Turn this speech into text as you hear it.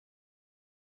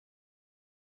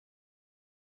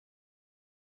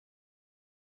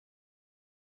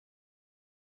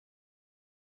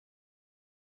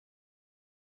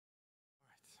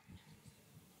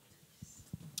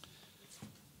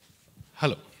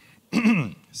Hello.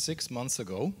 6 months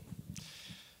ago,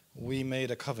 we made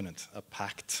a covenant, a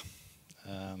pact,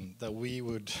 that we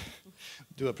would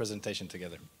do a presentation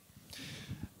together.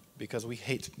 Because we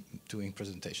hate doing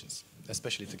presentations,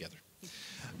 especially together.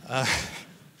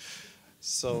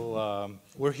 So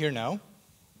we're here now.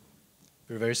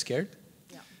 We're very scared.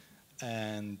 Yeah.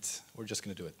 And we're just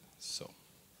going to do it. So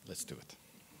let's do it.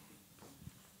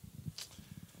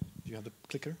 Do you have the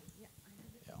clicker? Yeah,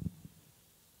 I have it.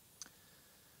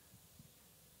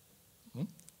 Yeah.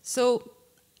 So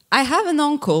I have an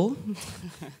uncle.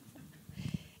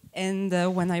 And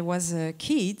when I was a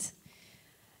kid,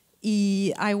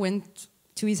 I went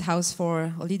to his house for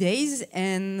holidays,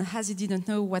 and as he didn't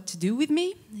know what to do with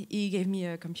me, he gave me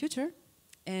a computer,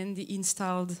 and he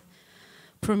installed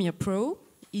Premiere Pro.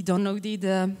 He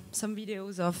downloaded some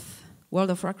videos of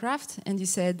World of Warcraft, and he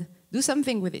said, do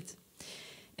something with it.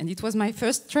 And it was my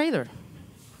first trailer.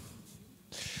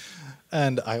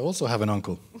 And I also have an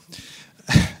uncle.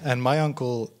 And my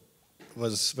uncle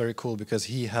was very cool because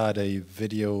he had a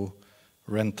video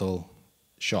rental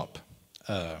shop.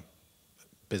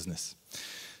 Business.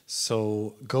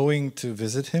 So going to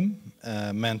visit him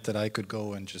meant that I could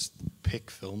go and just pick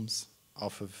films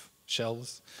off of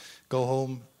shelves, go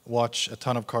home, watch a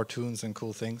ton of cartoons and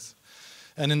cool things.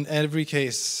 And in every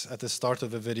case, at the start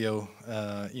of a video,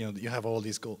 you have all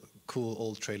these cool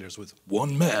old trailers with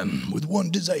one man with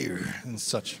one desire and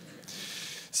such.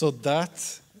 So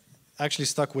that actually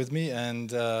stuck with me,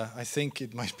 and I think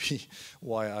it might be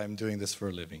why I'm doing this for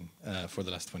a living for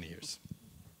the last 20 years.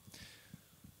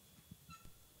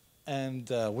 And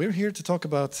we're here to talk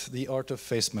about the art of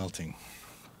face melting.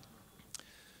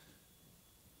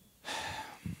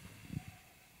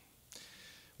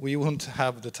 We won't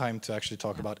have the time to actually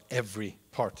talk about every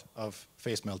part of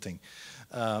face melting,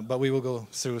 but we will go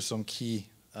through some key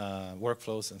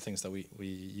workflows and things that we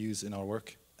use in our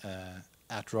work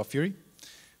at RawFury,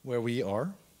 where we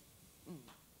are.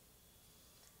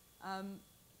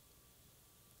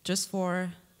 Just for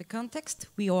the context,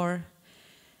 we are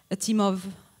a team of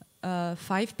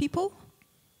 5 people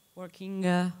working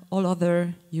all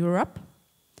over Europe.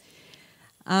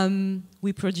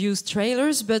 We produce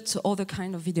trailers, but other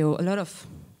kind of video, a lot of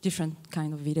different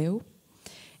kind of video.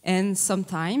 And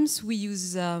sometimes we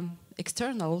use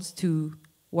externals to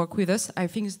work with us. I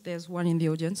think there's one in the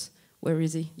audience. Where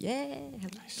is he? Yeah.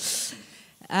 Nice.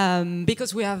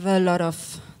 Because we have a lot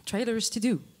of trailers to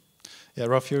do. Yeah,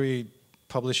 RawFury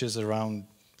publishes around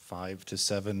 5 to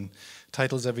 7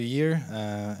 titles every year,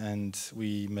 and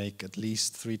we make at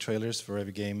least 3 trailers for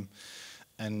every game,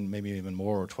 and maybe even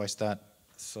more or twice that.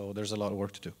 So there's a lot of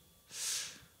work to do.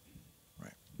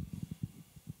 Right.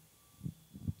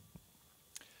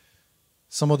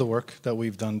 Some of the work that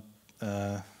we've done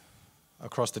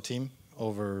across the team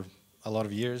over a lot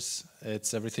of years,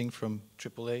 it's everything from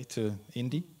AAA to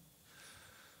indie.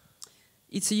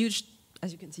 It's a huge,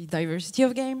 as you can see, diversity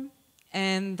of game,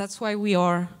 and that's why we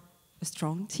are a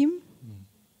strong team.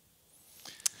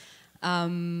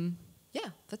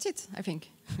 Yeah, that's it, I think.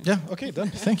 Yeah, okay,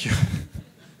 done. Thank you.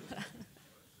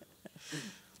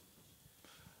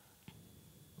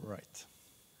 Right.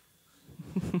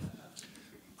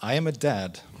 I am a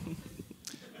dad.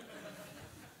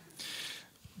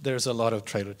 There's a lot of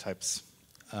trailer types,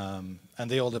 and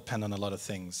they all depend on a lot of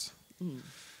things.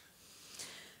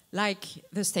 Like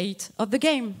the state of the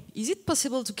game. Is it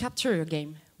possible to capture a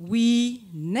game? We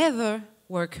never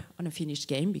work on a finished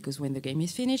game, because when the game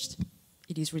is finished,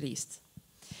 it is released.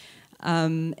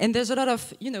 And there's a lot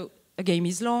of, a game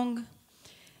is long,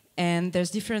 and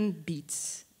there's different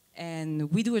beats.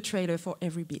 And we do a trailer for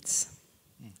every beat.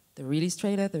 The release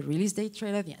trailer, the release date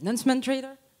trailer, the announcement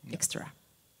trailer, extra.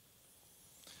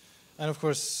 And of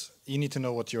course, you need to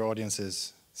know what your audience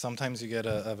is. Sometimes you get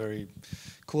a very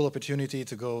cool opportunity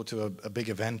to go to a big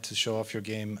event to show off your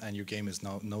game, and your game is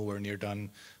nowhere near done.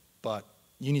 But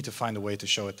you need to find a way to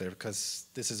show it there, because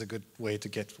this is a good way to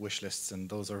get wish lists, and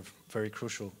those are very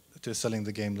crucial to selling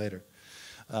the game later.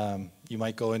 You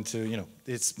might go into,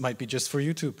 it might be just for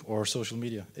YouTube or social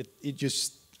media. It's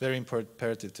just very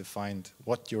imperative to find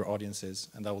what your audience is,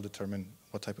 and that will determine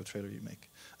what type of trailer you make.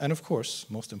 And of course,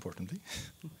 most importantly.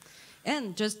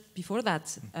 And just before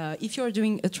that, if you're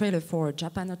doing a trailer for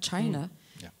Japan or China,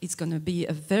 it's going to be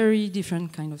a very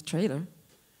different kind of trailer.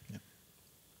 Yeah.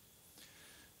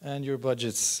 And your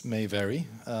budgets may vary.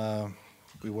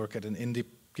 We work at an indie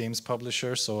games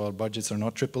publisher, so our budgets are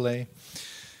not AAA.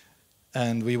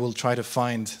 And we will try to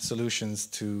find solutions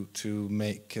to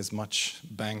make as much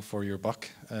bang for your buck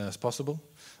as possible.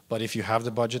 But if you have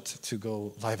the budget to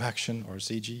go live action or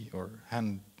CG or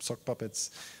hand sock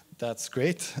puppets, that's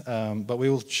great. But we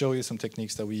will show you some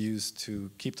techniques that we use to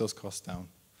keep those costs down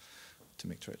to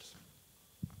make trailers.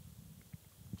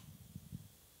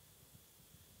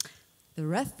 The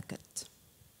rough cut.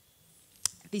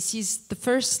 This is the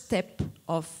first step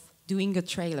of doing a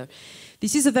trailer.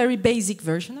 This is a very basic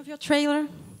version of your trailer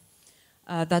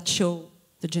that show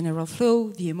the general flow,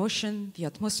 the emotion, the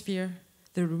atmosphere,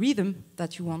 the rhythm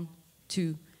that you want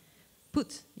to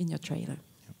put in your trailer.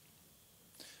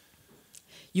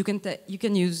 Yep. You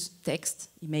can use text,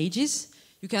 images.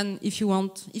 You can, if you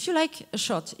like a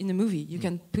shot in a movie, you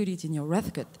can put it in your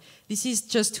rough cut. This is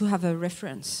just to have a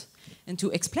reference and to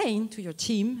explain to your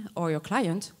team or your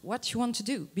client what you want to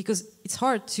do, because it's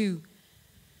hard to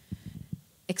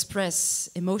express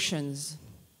emotions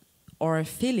or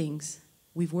feelings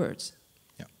with words.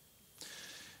 Yeah.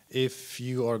 If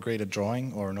you are great at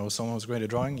drawing or know someone who's great at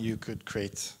drawing, you could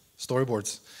create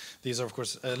storyboards. These are, of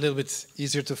course, a little bit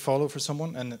easier to follow for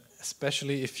someone, and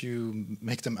especially if you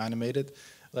make them animated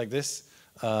like this.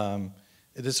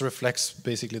 This reflects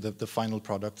basically the final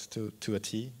product to a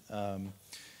T.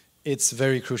 It's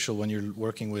very crucial when you're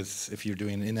working with, if you're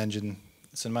doing in-engine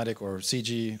cinematic or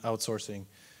CG outsourcing,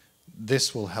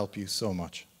 this will help you so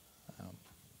much.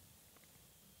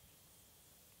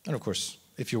 And of course,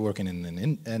 if you're working in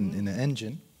an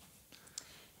engine,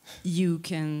 you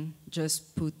can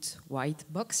just put white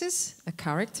boxes, a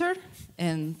character,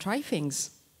 and try things.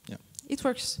 Yeah. It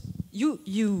works.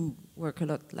 You work a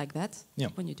lot like that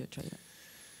when you do a trailer.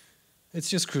 It's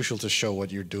just crucial to show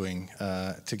what you're doing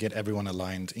to get everyone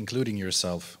aligned, including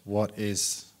yourself, what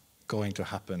is going to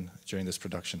happen during this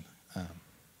production.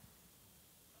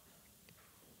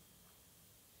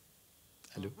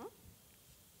 Hello?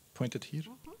 Pointed here.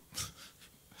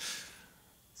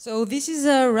 So this is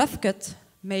a rough cut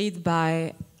made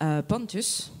by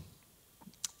Pontus.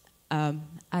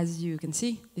 As you can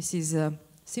see, this is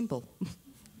simple.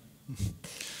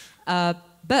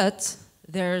 But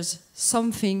there's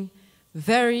something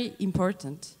very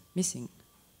important missing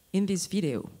in this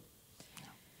video.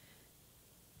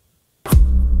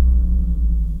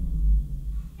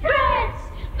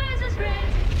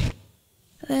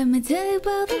 Let me tell you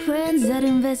about the friends that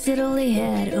invested all they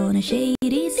had on a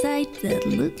shady site that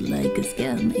looked like a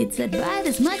scam. It said buy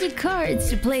this magic cards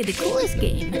to play the coolest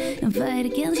game and fight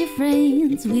against your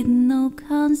friends with no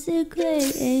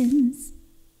consequence.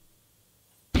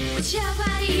 Watch out,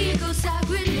 buddy, here goes our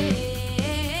grenade.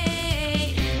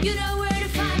 You know where to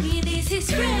find me, this is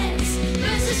friends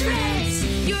versus friends.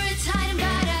 You're a titan,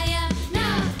 but I am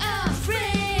not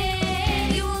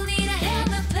afraid. You will need a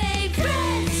helmet, play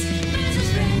friends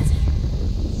versus friends.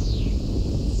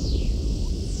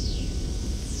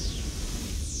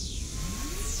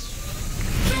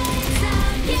 Friends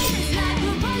out, get a flag,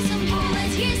 we'll buy some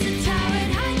bullets. Here's the tower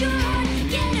and hide your heart.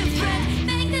 Get a friend,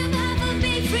 make them have a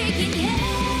big freaking head.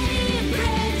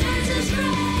 Friends versus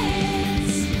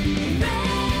friends.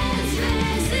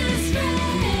 Friends versus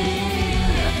friends.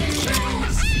 Friends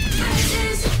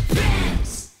versus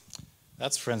friends.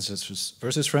 That's Friends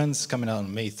versus Friends, coming out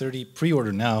on May 30.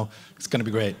 Pre-order now. It's going to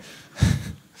be great.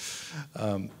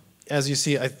 As you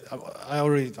see, I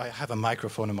have a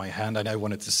microphone in my hand, and I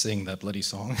wanted to sing that bloody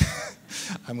song.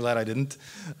 I'm glad I didn't.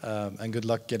 And good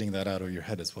luck getting that out of your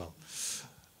head as well.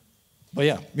 But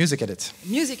yeah, music edit.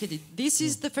 Music edit. This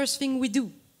is the first thing we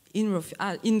do in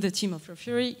the team of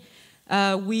RawFury.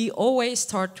 We always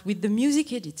start with the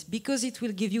music edit because it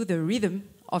will give you the rhythm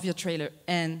of your trailer.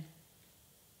 And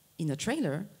in a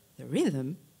trailer, the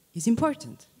rhythm is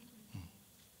important.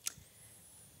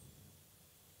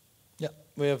 Yeah,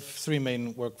 we have 3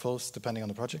 main workflows depending on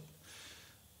the project.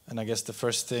 And I guess the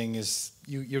first thing is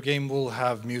your game will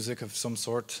have music of some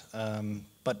sort,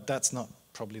 but that's not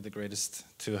probably the greatest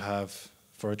to have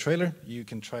for a trailer. You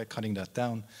can try cutting that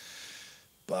down.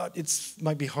 But it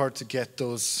might be hard to get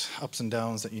those ups and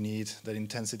downs that you need, that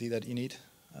intensity that you need.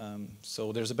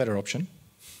 So there's a better option.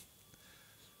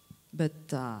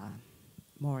 But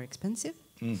more expensive.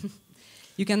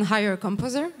 You can hire a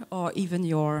composer or even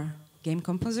your game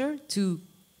composer to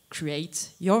create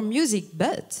your music,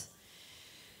 but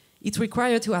it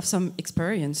requires to have some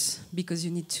experience because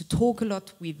you need to talk a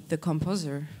lot with the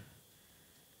composer.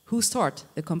 Who start,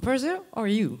 the composer or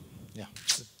you? Yeah,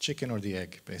 the chicken or the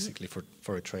egg, basically,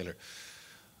 for a trailer.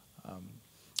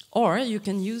 Or you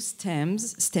can use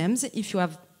stems if you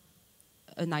have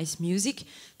a nice music.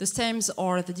 The stems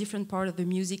are the different part of the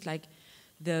music, like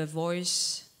the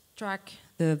voice track,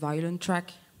 the violin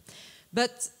track.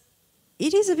 But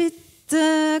it is a bit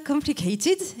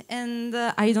complicated, and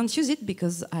I don't use it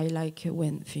because I like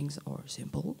when things are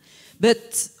simple.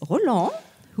 But Roland,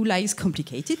 who likes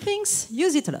complicated things,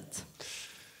 use it a lot.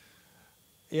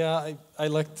 Yeah, I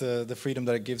like the freedom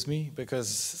that it gives me, because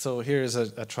so here is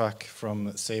a track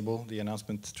from Sable, the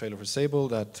announcement trailer for Sable.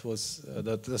 That was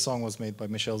the song was made by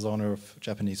Michelle Zauner of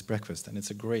Japanese Breakfast, and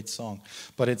it's a great song,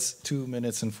 but it's 2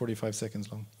 minutes and 45 seconds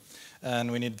long,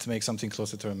 and we needed to make something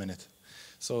closer to a minute.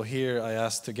 So here I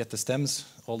asked to get the stems,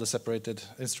 all the separated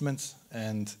instruments,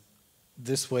 and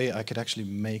this way I could actually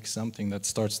make something that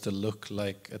starts to look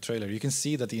like a trailer. You can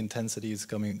see that the intensity is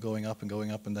going up,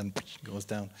 and then goes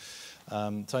down.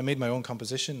 So I made my own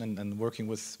composition, and working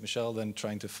with Michelle, then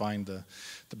trying to find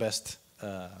the best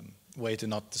way to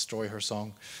not destroy her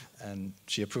song. And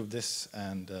she approved this,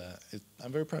 and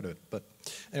I'm very proud of it. But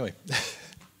anyway.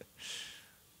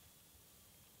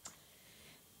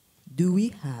 Do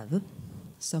we have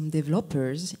some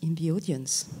developers in the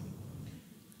audience?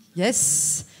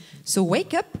 Yes. So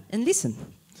wake up and listen.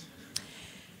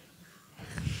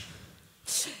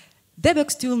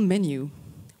 Debug tool menu.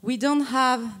 We don't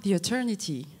have the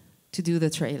eternity to do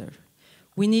the trailer.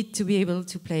 We need to be able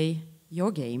to play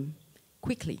your game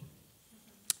quickly.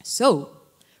 So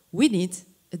we need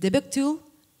a debug tool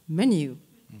menu.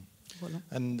 Voilà.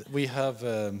 And we have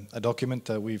a document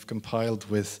that we've compiled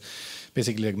with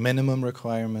basically like minimum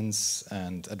requirements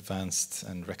and advanced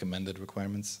and recommended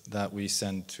requirements that we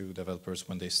send to developers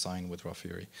when they sign with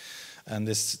RawFury. And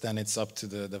then it's up to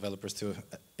the developers to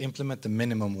implement the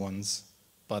minimum ones,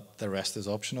 but the rest is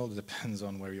optional. It depends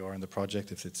on where you are in the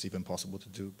project, if it's even possible to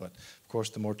do. But of course,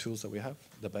 the more tools that we have,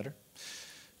 the better.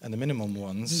 And the minimum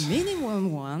ones... The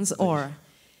minimum ones are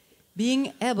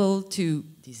being able to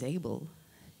disable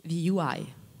the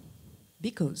UI.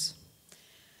 Because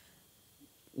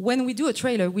when we do a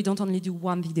trailer, we don't only do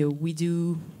one video. We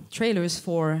do trailers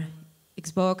for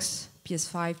Xbox,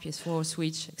 PS5, PS4,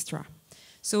 Switch, etc.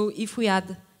 So if we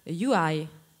add a UI,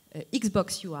 a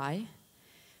Xbox UI,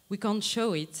 we can't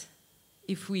show it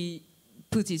if we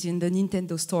put it in the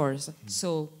Nintendo stores.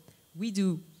 So we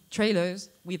do trailers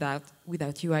without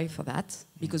UI for that,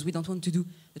 because we don't want to do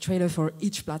a trailer for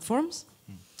each platforms.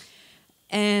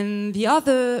 And the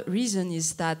other reason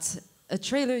is that a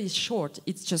trailer is short.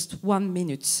 It's just 1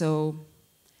 minute. So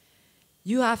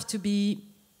you have to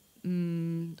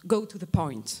go to the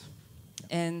point.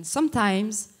 And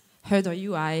sometimes HUD or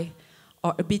UI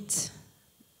are a bit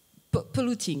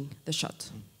polluting the shot.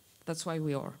 That's why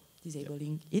we are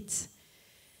disabling it.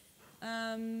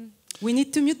 We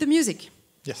need to mute the music.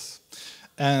 Yes.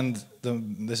 And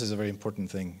this is a very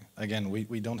important thing. Again,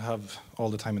 we don't have all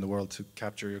the time in the world to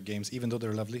capture your games, even though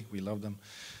they're lovely, we love them.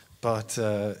 But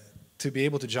to be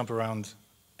able to jump around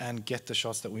and get the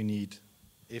shots that we need,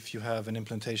 if you have an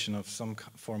implementation of some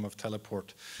form of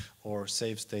teleport or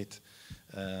save state,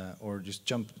 or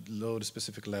just load a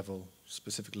specific level,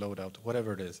 specific loadout,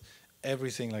 whatever it is,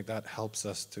 everything like that helps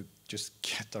us to just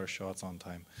get our shots on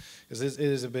time. Because it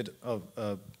is a bit of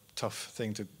a tough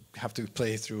thing to have to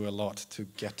play through a lot to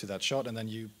get to that shot, and then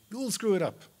you will screw it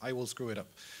up. I will screw it up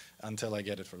until I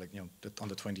get it for on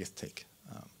the 20th take.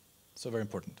 So very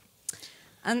important.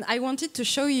 And I wanted to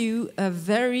show you a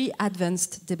very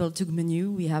advanced debug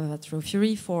menu we have at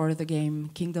RawFury for the game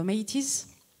Kingdom 80s.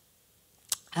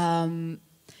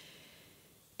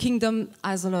 Kingdom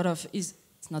has a lot of, it's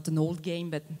not an old game,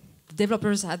 but the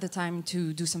developers had the time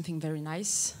to do something very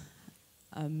nice.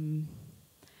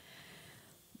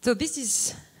 So this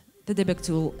is the debug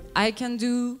tool. I can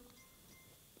do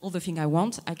all the things I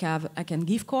want. I can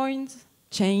give coins,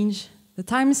 change the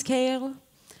time scale.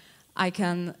 I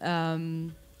can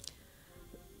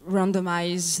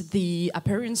randomize the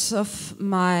appearance of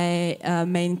my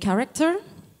main character.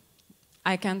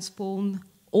 I can spawn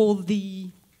all the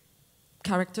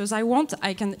characters I want.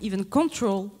 I can even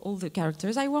control all the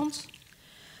characters I want.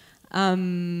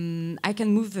 I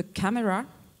can move the camera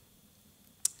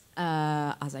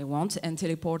as I want and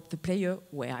teleport the player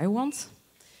where I want.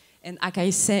 And like I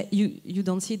say, you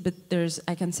don't see it, but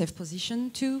I can save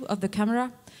position too of the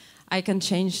camera. I can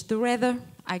change the weather.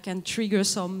 I can trigger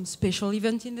some special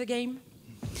event in the game.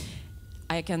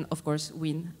 I can, of course,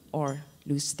 win or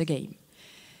lose the game.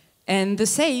 And the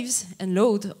saves and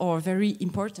load are very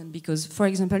important because, for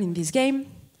example, in this game,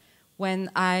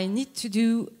 when I need to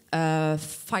do a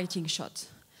fighting shot,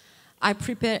 I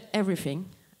prepare everything.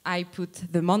 I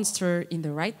put the monster in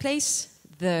the right place,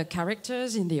 the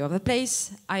characters in the other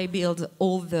place. I build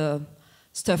all the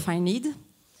stuff I need.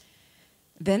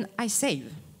 Then I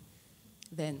save.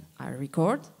 Then I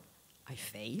record. I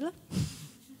fail.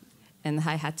 And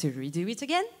I had to redo it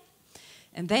again.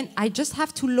 And then I just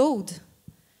have to load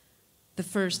the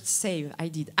first save I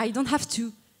did. I don't have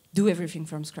to do everything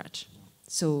from scratch.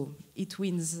 So it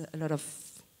wins a lot of...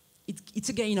 It's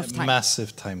a gain of time.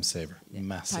 Massive time saver. Yeah,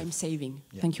 massive. Time saving.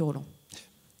 Yeah. Thank you, Roland.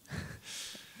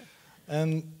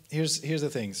 And here's the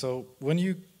thing. So when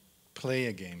you play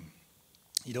a game,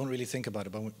 you don't really think about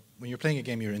it, but when you're playing a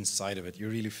game, you're inside of it. You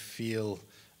really feel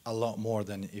a lot more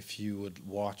than if you would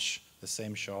watch the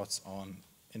same shots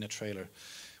in a trailer.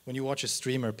 When you watch a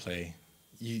streamer play,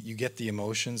 you get the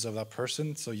emotions of that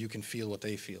person, so you can feel what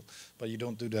they feel. But you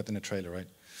don't do that in a trailer, right?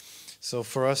 So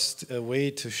for us, a way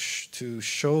to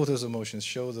show those emotions,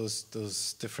 show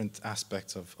those different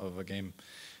aspects of a game,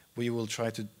 we will try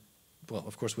to, well,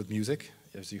 of course with music,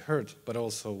 as you heard, but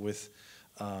also with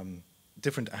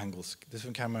different angles,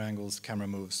 different camera angles, camera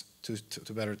moves,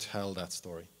 to better tell that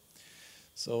story.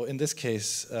 So in this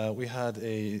case, we have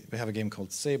a game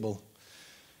called Sable,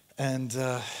 and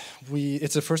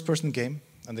it's a first-person game,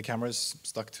 and the camera is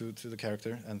stuck to the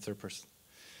character and third person.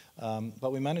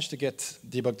 But we managed to get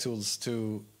debug tools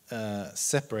to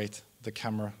separate the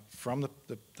camera from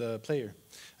the player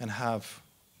and have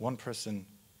one person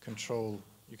control.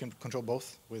 You can control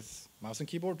both with mouse and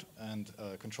keyboard and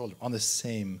controller on the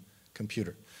same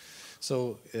computer.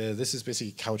 So this is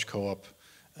basically couch co-op.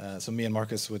 So me and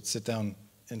Marcus would sit down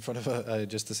in front of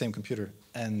just the same computer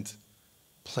and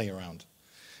play around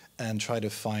and try to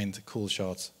find cool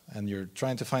shots. And you're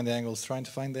trying to find the angles,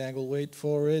 wait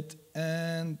for it,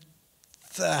 and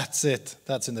that's it.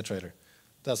 That's in the trailer.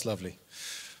 That's lovely,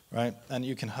 right? And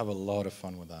you can have a lot of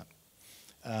fun with that.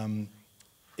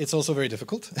 It's also very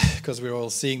difficult because we're all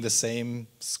seeing the same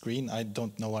screen. I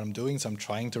don't know what I'm doing, so I'm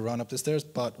trying to run up the stairs,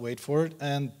 but wait for it,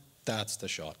 and that's the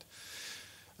shot.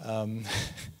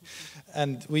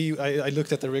 And I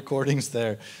looked at the recordings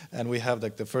there, and we have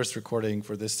like the first recording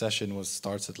for this session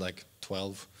starts at like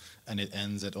 12, and it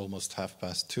ends at almost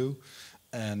 2:30.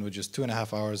 And with just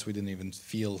 2.5 hours, we didn't even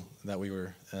feel that we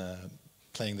were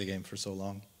playing the game for so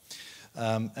long.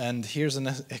 And here's an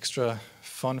extra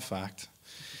fun fact.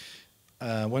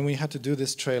 When we had to do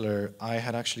this trailer, I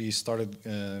had actually started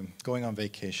going on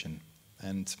vacation,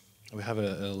 and we have a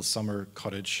little summer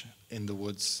cottage in the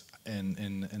woods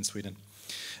in Sweden.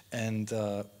 And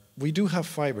we do have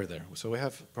fiber there, so we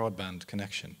have broadband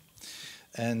connection.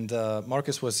 And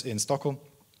Marcus was in Stockholm,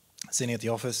 sitting at the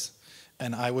office,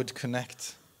 and I would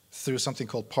connect through something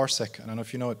called Parsec. I don't know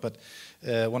if you know it, but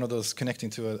one of those connecting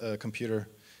to a computer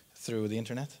through the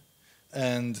internet.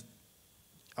 And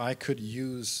I could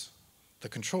use the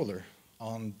controller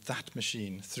on that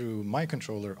machine through my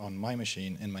controller on my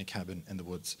machine in my cabin in the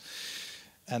woods.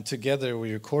 And together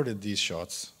we recorded these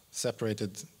shots,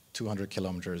 separated 200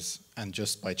 kilometers, and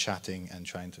just by chatting and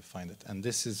trying to find it. And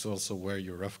this is also where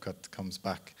your rough cut comes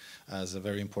back as a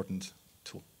very important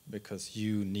tool, because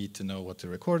you need to know what to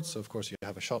record. So of course you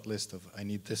have a shot list of, I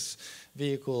need this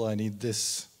vehicle, I need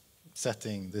this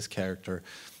setting, this character,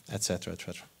 etc.,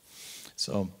 etc.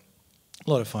 So a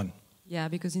lot of fun. Yeah,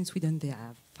 because in Sweden they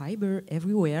have fiber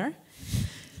everywhere.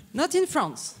 Not in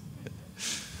France.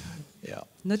 Yeah.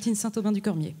 Not in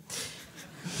Saint-Aubin-du-Cormier.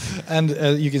 And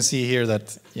you can see here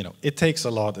that, you know, it takes a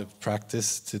lot of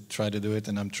practice to try to do it,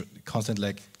 and I'm constantly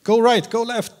like, go right, go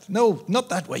left, no, not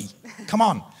that way, come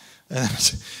on.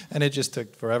 And it just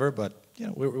took forever, but you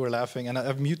know, we're laughing, and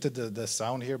I've muted the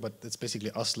sound here, but it's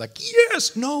basically us like,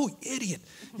 yes, no, idiot.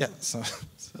 Yeah, so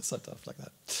it's sort of like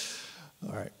that.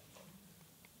 All right.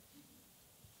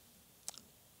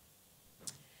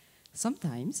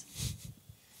 Sometimes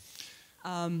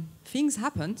things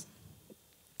happen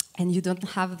and you don't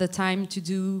have the time to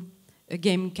do a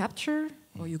game capture,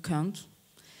 or you can't.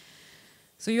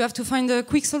 So you have to find a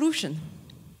quick solution.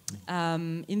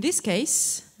 In this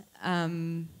case,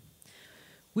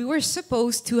 we were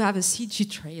supposed to have a CG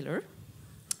trailer,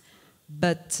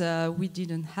 but we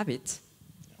didn't have it.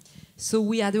 So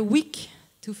we had a week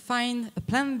to find a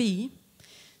plan B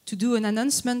to do an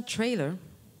announcement trailer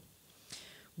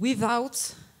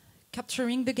without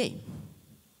capturing the game.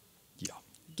 Yeah.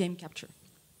 Game capture.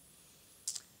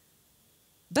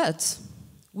 But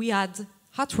we had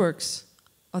artworks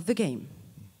of the game.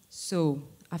 So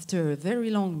after a very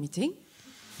long meeting,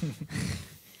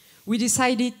 we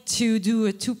decided to do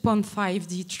a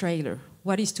 2.5D trailer.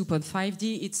 What is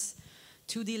 2.5D? It's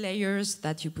 2D layers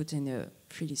that you put in a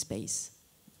 3D space.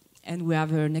 And we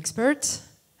have an expert,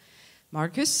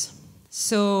 Marcus.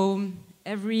 So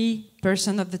every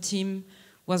person of the team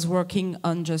was working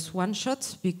on just one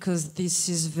shot, because this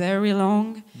is very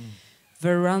long,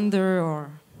 veranda or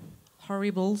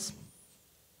horribles.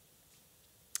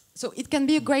 So it can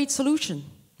be a great solution,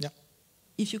 yeah,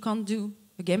 if you can't do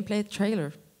a gameplay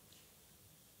trailer.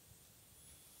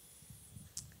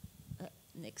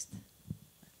 Next.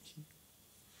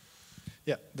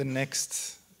 Yeah, the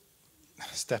next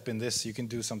step in this, you can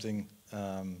do something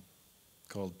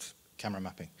called camera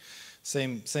mapping.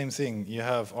 Same thing. You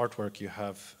have artwork, you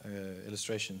have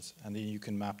illustrations, and then you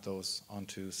can map those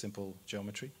onto simple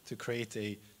geometry to create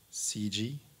a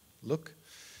CG look.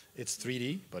 It's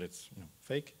 3D, but it's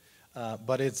fake.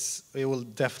 But it will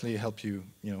definitely help you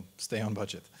stay on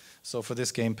budget. So for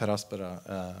this game, Per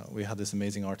Aspera, we had this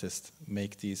amazing artist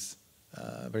make these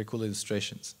very cool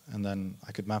illustrations, and then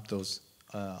I could map those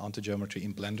onto geometry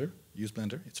in Blender. Use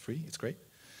Blender, it's free, it's great.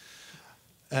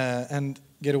 And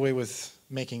get away with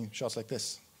making shots like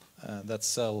this that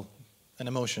sell an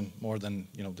emotion more than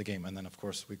the game. And then of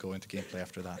course we go into gameplay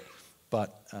after that. But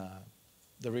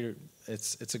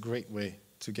it's a great way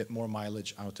to get more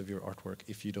mileage out of your artwork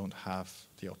if you don't have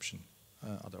the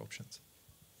other options.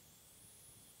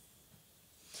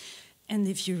 And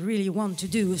if you really want to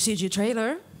do a CG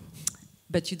trailer,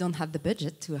 but you don't have the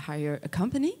budget to hire a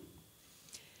company,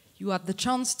 you have the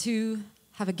chance to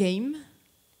have a game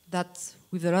that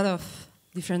with a lot of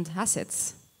different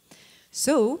assets.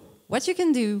 So what you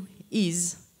can do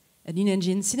is an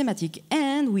in-engine cinematic,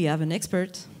 and we have an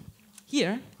expert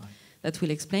here that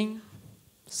will explain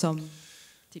some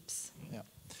tips. Yeah.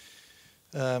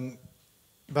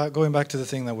 But going back to the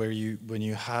thing that when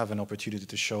you have an opportunity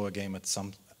to show a game at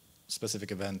some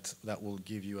specific event that will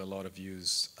give you a lot of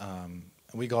views,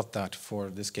 we got that for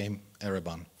this game,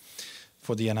 Ereban.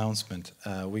 For the announcement,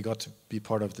 we got to be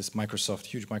part of this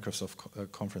huge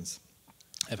Microsoft conference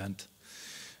event.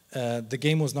 The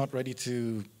game was not ready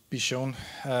to be shown,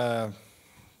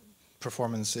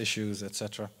 performance issues,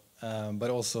 etc. But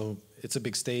also, it's a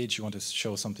big stage. You want to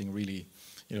show something really,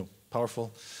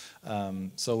 powerful.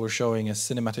 So we're showing a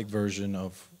cinematic version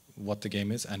of what the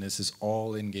game is, and this is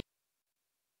all in game.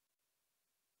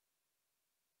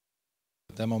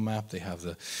 Demo map. They have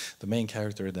the main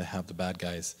character. They have the bad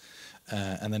guys.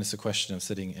 And then it's a question of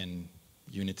sitting in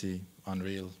Unity,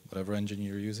 Unreal, whatever engine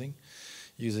you're using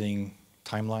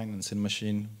Timeline and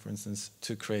Cinemachine, for instance,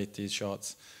 to create these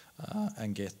shots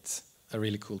and get a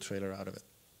really cool trailer out of it.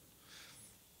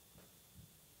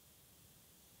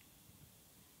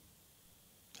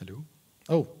 Hello?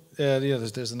 Oh, yeah,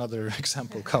 there's another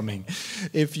example coming.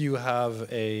 If you have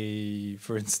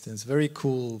for instance, very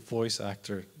cool voice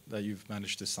actor that you've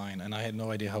managed to sign, and I had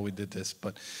no idea how we did this,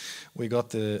 but we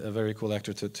got a very cool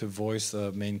actor to voice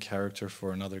the main character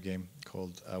for another game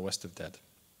called West of Dead.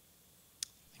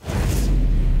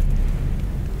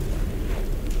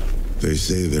 They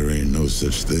say there ain't no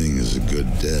such thing as a good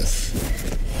death.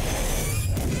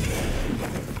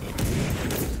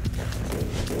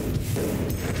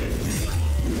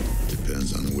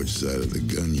 Depends on which side of the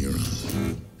gun you're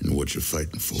on and what you're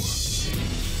fighting for.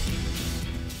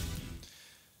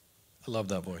 I love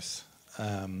that voice.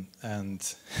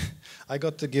 And I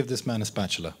got to give this man a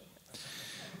spatula.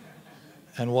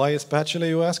 And why a spatula,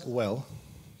 you ask? Well,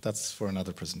 that's for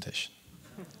another presentation.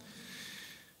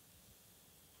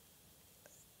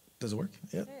 Does it work?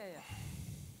 Yeah.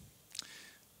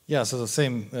 Yeah, so the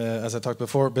same as I talked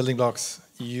before, building blocks,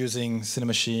 using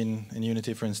Cinemachine and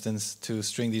Unity, for instance, to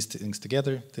string these things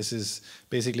together. This is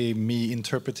basically me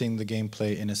interpreting the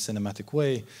gameplay in a cinematic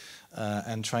way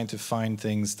and trying to find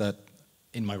things that,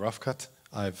 in my rough cut,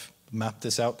 I've mapped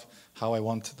this out, how I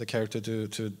want the character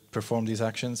to perform these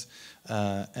actions,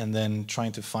 and then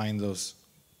trying to find those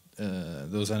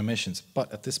animations.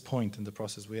 But at this point in the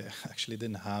process, we actually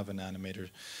didn't have an animator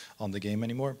on the game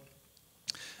anymore,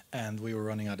 and we were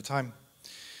running out of time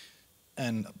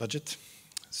and budget.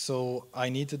 So I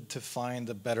needed to find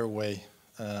a better way,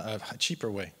 a cheaper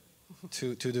way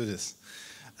to do this.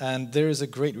 And there is a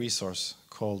great resource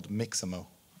called Mixamo.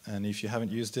 And if you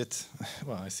haven't used it,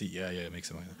 well, I see, yeah,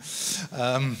 Mixamo.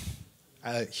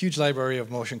 A huge library of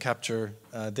motion capture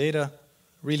data.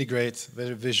 Really great,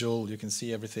 very visual, you can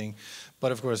see everything.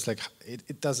 But of course,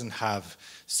 it doesn't have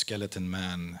Skeleton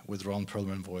Man with Ron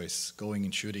Perlman voice going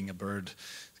and shooting a bird,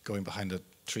 going behind a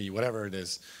tree, whatever it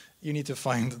is. You need to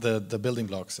find the building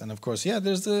blocks. And of course, yeah,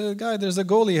 there's the guy, there's a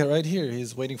goalie right here.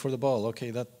 He's waiting for the ball. Okay,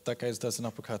 that guy does an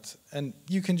uppercut. And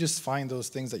you can just find those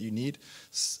things that you need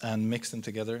and mix them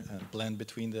together and blend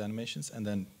between the animations, and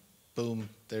then boom,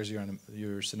 there's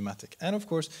your cinematic. And of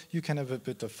course, you can have a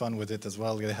bit of fun with it as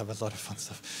well. They have a lot of fun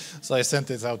stuff. So I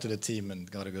sent it out to the team and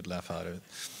got a good laugh out of it.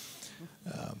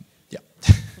 Yeah.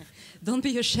 Don't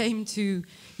be ashamed to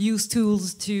use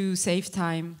tools to save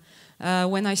time.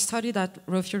 When I started at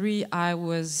RawFury, I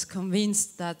was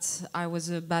convinced that I was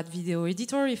a bad video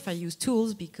editor if I use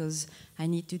tools because I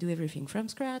need to do everything from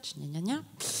scratch.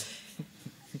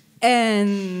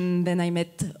 And then I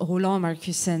met Roland,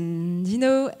 Marcus, and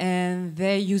Dino, and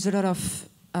they use a lot of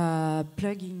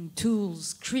plugin tools,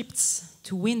 scripts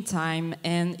to win time,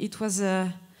 and it was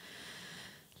a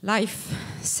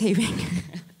life-saving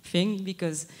thing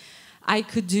because I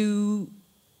could do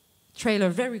trailer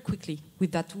very quickly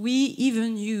with that. We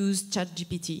even used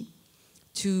ChatGPT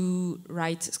to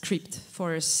write script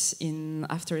for us in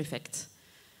After Effects.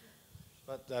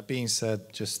 But that being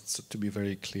said, just to be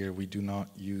very clear, we do not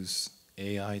use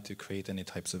AI to create any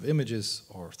types of images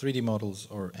or 3D models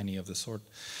or any of the sort,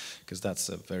 because that's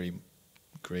a very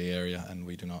gray area and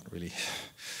we do not really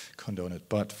condone it.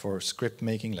 But for script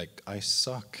making, like I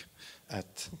suck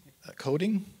at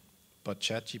coding, but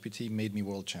ChatGPT made me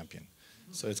world champion.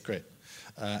 So it's great.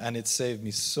 And it saved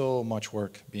me so much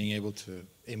work being able to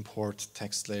import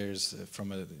text layers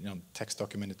from a text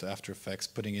document into After Effects,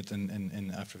 putting it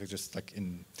in After Effects just like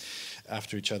in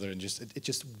after each other, and just it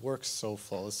just works so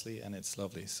flawlessly and it's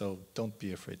lovely. So don't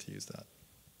be afraid to use that.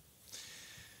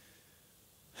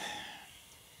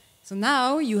 So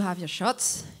now you have your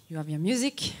shots, you have your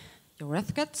music, your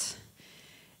rough cut,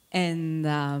 and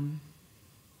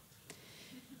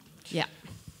yeah.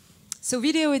 So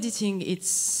video editing,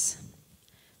 it's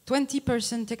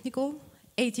 20% technical,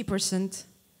 80%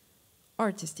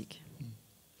 artistic.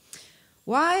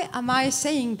 Why am I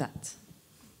saying that?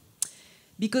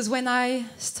 Because when I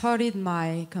started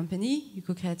my company,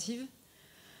 Yuko Creative,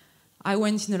 I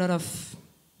went in a lot of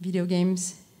video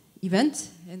games events,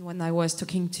 and when I was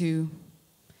talking to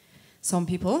some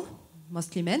people,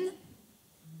 mostly men,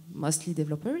 mostly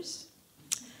developers,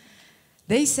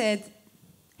 they said,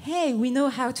 hey, we know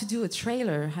how to do a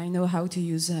trailer. I know how to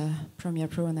use Premiere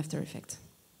Pro and After Effects.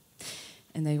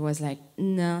 And I was like,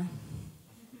 no.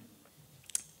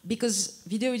 Because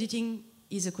video editing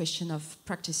is a question of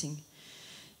practicing.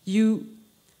 You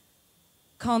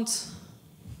can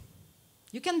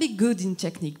be good in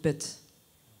technique, but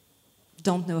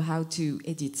don't know how to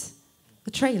edit a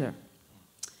trailer.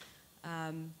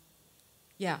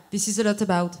 Yeah, this is a lot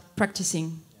about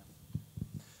practicing.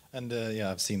 And yeah,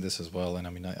 I've seen this as well. And I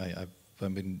mean, I've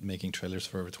been making trailers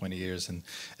for over 20 years, and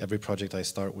every project I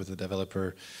start with a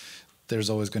developer, there's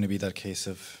always going to be that case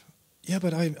of, yeah,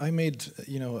 but I made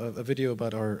a video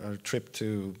about our trip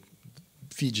to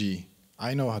Fiji.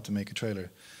 I know how to make a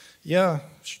trailer. Yeah,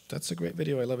 that's a great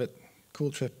video. I love it.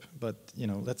 Cool trip. But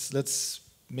let's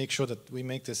make sure that we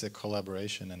make this a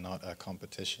collaboration and not a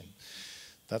competition.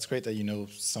 That's great that you know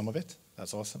some of it.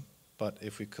 That's awesome. But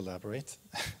if we collaborate,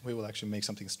 we will actually make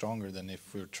something stronger than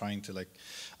if we're trying to, like,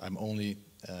 I'm only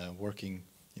working,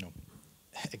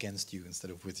 against you instead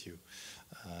of with you.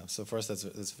 So for us,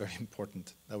 that's very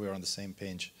important that we're on the same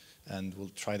page, and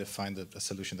we'll try to find a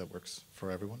solution that works for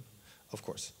everyone, of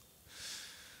course.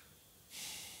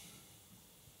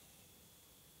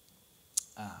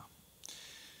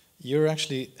 You're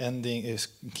actually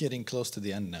getting close to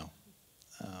the end now.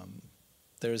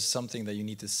 There is something that you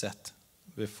need to set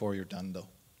before you're done, though.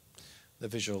 The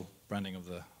visual branding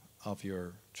of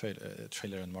your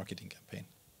trailer and marketing campaign.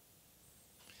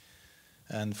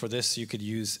 And for this, you could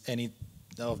use any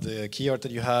of the key art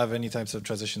that you have, any types of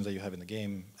transitions that you have in the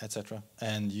game, etc.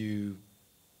 And you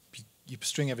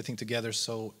string everything together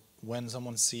so when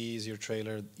someone sees your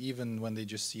trailer, even when they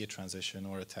just see a transition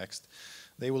or a text,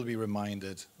 they will be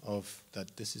reminded of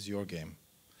that this is your game.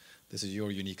 This is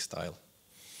your unique style.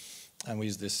 And we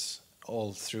use this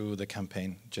all through the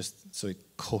campaign, just so it's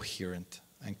coherent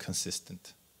and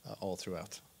consistent all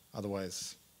throughout.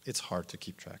 Otherwise, it's hard to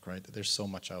keep track, right? There's so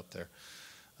much out there.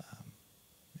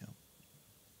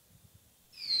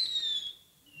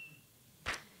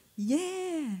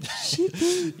 Yeah,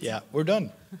 yeah, we're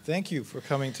done. Thank you for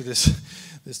coming to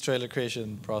this trailer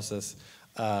creation process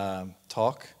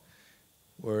talk.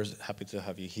 We're happy to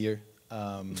have you here.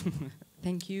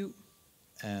 Thank you.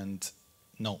 And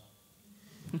no.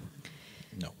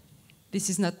 This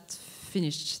is not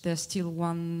finished. There's still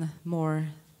one more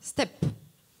step.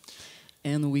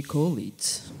 And we call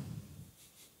it...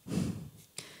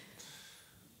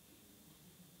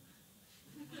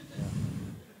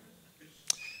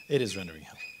 It is rendering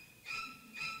hell.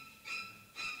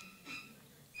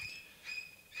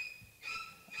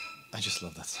 I just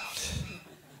love that sound.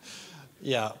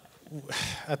 Yeah,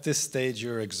 at this stage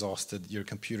you're exhausted, your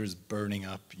computer's burning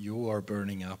up, you are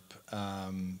burning up,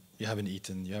 you haven't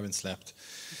eaten, you haven't slept,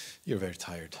 you're very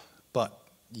tired. But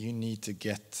you need to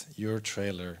get your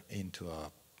trailer into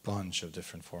a bunch of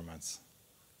different formats.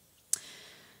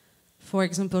 For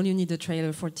example, you need a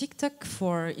trailer for TikTok,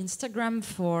 for Instagram,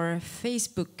 for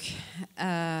Facebook,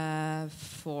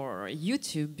 for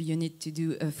YouTube. You need to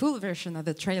do a full version of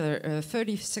the trailer, a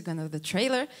 30-second of the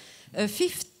trailer, a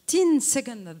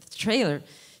 15-second of the trailer.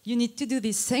 You need to do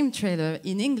this same trailer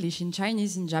in English, in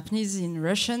Chinese, in Japanese, in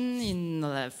Russian,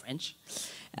 in French.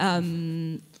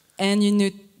 And And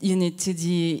you need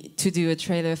to do a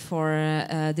trailer for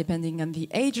depending on the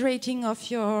age rating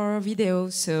of your video,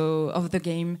 so of the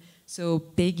game, so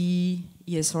PEGI,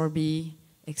 ESRB,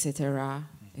 etc.,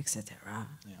 etc.,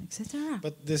 etc.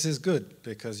 But this is good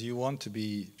because you want to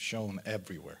be shown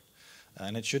everywhere,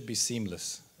 and it should be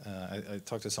seamless. I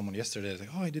talked to someone yesterday. Like,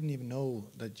 oh, I didn't even know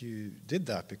that you did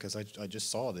that because I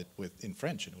just saw it in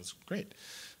French and it was great.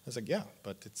 I was like, yeah,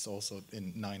 but it's also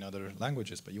in 9 other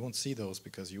languages, but you won't see those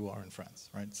because you are in France,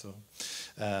 right? So,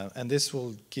 and this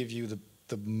will give you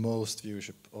the most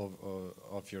viewership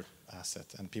of your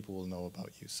asset, and people will know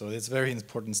about you. So it's very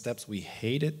important steps. We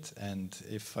hate it, and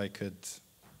if I could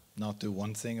not do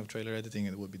one thing of trailer editing,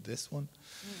 it would be this one.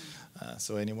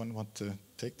 So anyone want to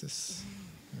take this?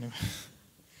 Anyway.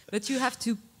 But you have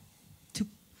to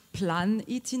plan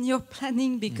it in your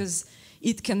planning because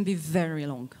it can be very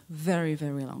long, very,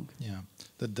 very long. Yeah,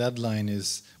 the deadline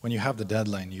is, when you have the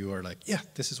deadline, you are like, yeah,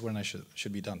 this is when I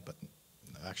should be done. But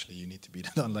actually, you need to be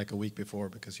done like a week before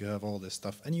because you have all this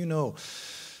stuff. And you know,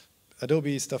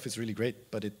 Adobe stuff is really great,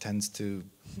 but it tends to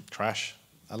crash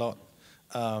a lot.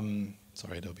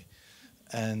 Sorry, Adobe.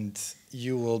 And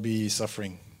you will be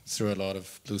suffering through a lot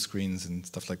of blue screens and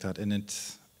stuff like that. And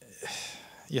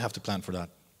you have to plan for that.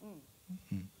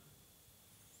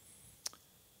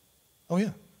 Oh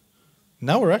yeah,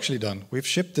 now we're actually done. We've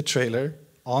shipped the trailer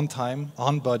on time,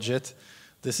 on budget.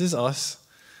 This is us.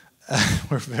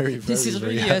 We're very, very, this is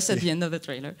very really happy. us at the end of the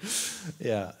trailer.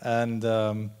 Yeah, and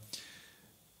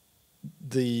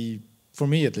for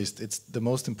me at least, it's the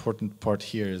most important part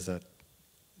here is that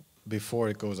before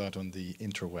it goes out on the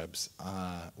interwebs,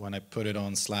 when I put it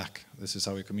on Slack, this is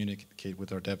how we communicate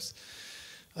with our devs.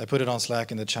 I put it on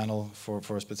Slack in the channel for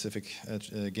a specific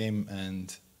game,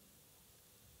 and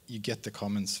you get the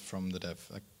comments from the dev.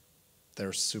 Like,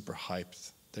 they're super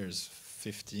hyped. There's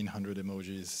 1,500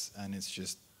 emojis, and it's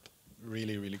just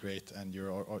really, really great. And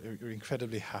you're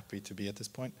incredibly happy to be at this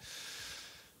point.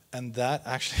 And that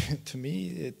actually, to me,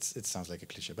 it sounds like a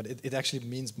cliche, but it actually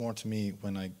means more to me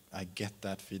when I get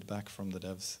that feedback from the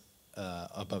devs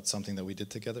about something that we did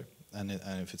together. And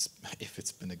if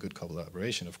it's been a good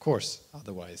collaboration, of course.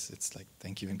 Otherwise, it's like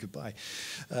thank you and goodbye.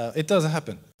 It doesn't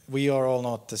happen. We are all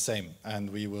not the same, and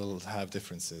we will have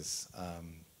differences,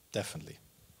 definitely.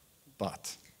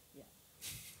 But. Yeah.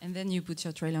 And then you put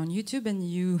your trailer on YouTube, and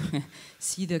you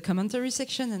see the commentary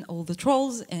section and all the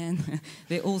trolls, and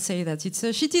they all say that it's a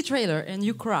shitty trailer, and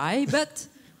you cry, but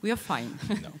we are fine.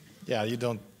 No. Yeah, you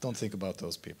don't think about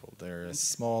those people. They're a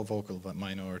small vocal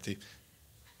minority.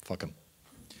 Fuck them.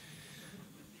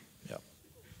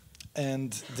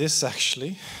 And this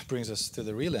actually brings us to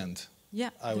the real end,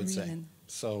 I would say. End.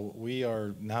 So we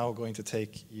are now going to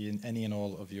take in any and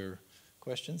all of your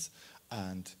questions,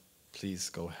 and please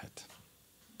go ahead.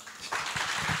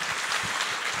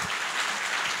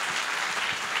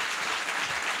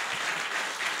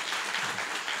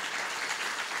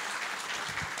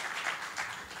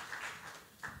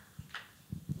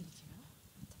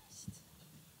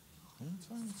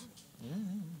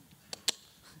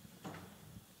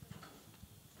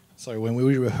 Sorry, when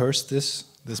we rehearsed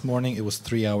this morning, it was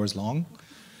 3 hours long,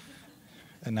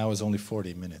 and now it's only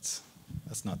 40 minutes.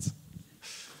 That's nuts.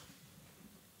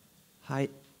 Hi,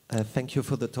 thank you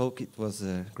for the talk. It was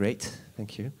great.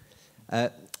 Thank you.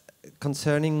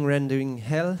 Concerning rendering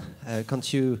hell,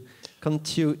 can't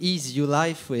you ease your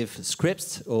life with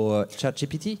scripts or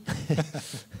ChatGPT?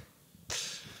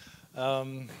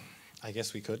 I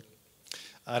guess we could.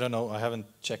 I don't know. I haven't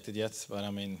checked it yet, but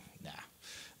I mean, nah.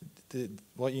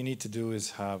 What you need to do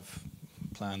is have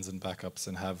plans and backups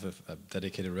and have a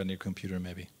dedicated render computer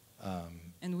maybe.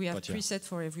 And we have presets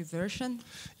for every version?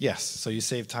 Yes, so you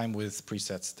save time with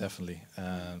presets, definitely.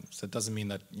 So it doesn't mean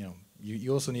that,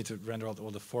 you also need to render out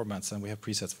all the formats, and we have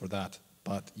presets for that.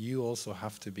 But you also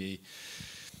have to be,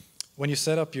 when you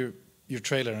set up your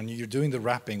trailer and you're doing the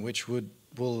wrapping, which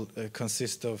will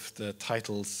consist of the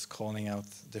titles calling out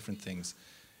different things,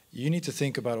 you need to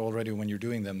think about already when you're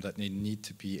doing them that they need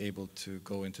to be able to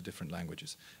go into different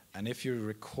languages. And if you're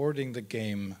recording the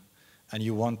game and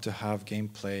you want to have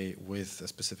gameplay with a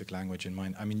specific language in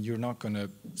mind, I mean, you're not going to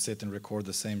sit and record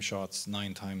the same shots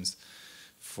 9 times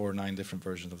for 9 different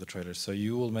versions of the trailer. So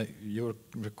you'll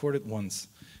record it once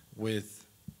with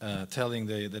telling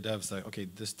the devs, like, okay,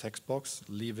 this text box,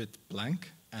 leave it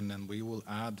blank, and then we will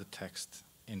add the text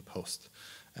in post.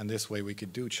 And this way we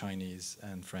could do Chinese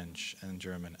and French and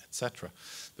German, etc.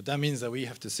 But that means that we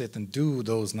have to sit and do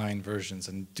those 9 versions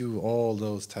and do all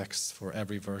those texts for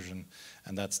every version.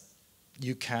 And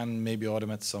you can maybe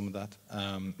automate some of that,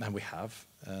 and we have.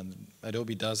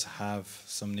 Adobe does have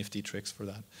some nifty tricks for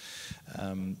that.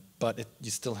 But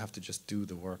you still have to just do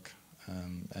the work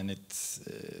And it's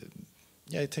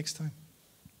yeah, it takes time.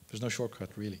 There's no shortcut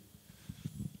really.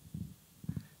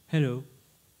 Hello.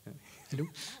 Hello.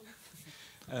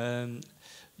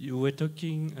 You were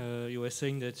talking. You were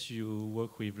saying that you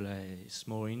work with like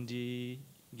small indie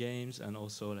games and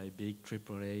also like big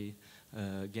AAA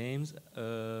games.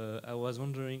 I was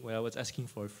wondering. Well, I was asking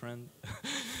for a friend.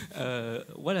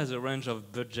 What is the range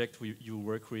of budget you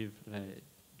work with, like,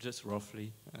 just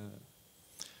roughly?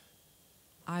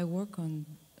 I work on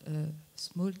a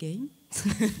small game,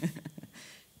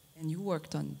 and you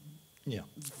worked on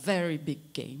very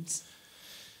big games.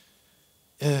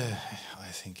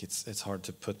 I think it's hard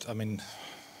to put. I mean,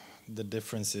 the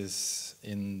difference is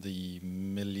in the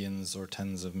millions or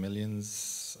tens of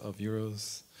millions of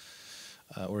euros,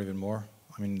 or even more.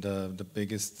 I mean, the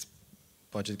biggest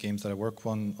budget games that I worked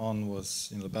on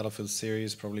was the Battlefield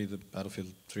series, probably the Battlefield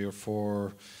 3 or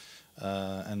 4,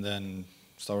 and then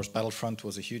Star Wars Battlefront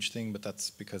was a huge thing, but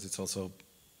that's because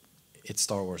it's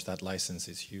Star Wars. That license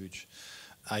is huge.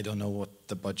 I don't know what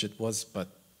the budget was, but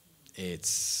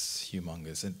it's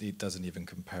humongous. It doesn't even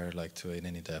compare like to an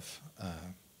indie dev,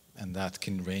 and that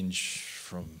can range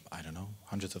from, I don't know,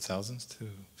 hundreds of thousands to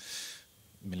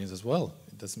millions as well.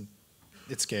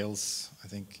 It scales, I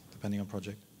think, depending on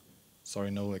project. Sorry,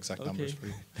 no exact numbers for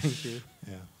you. Thank you.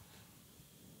 Yeah.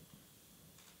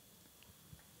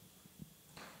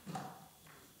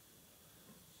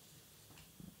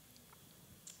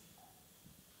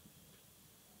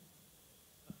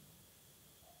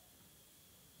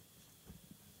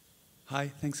 Hi,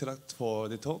 thanks a lot for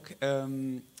the talk.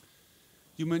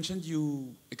 You mentioned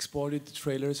you exported the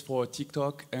trailers for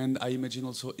TikTok and I imagine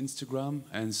also Instagram,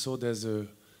 and so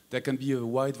there can be a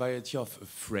wide variety of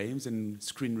frames and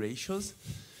screen ratios.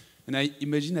 And I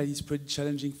imagine that it's pretty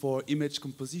challenging for image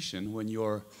composition when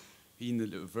you're in the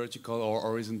vertical or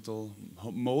horizontal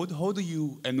mode. How do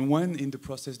you, and when in the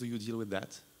process do you deal with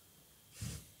that?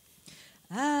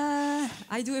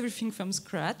 I do everything from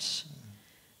scratch.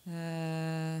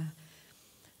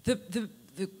 The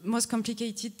most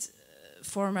complicated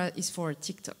format is for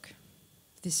TikTok.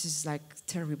 This is like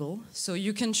terrible. So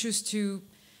you can choose to...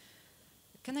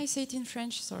 Can I say it in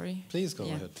French? Sorry. Please go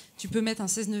ahead. Tu peux mettre un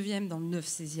 16/9 dans le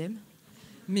 9/16e,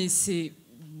 mais c'est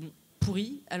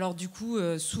pourri. Alors du coup,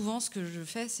 souvent ce que je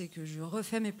fais, c'est que je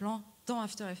refais mes plans dans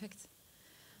After Effects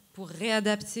pour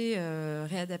réadapter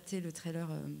le trailer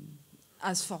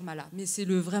à ce format-là. Mais c'est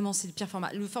vraiment le pire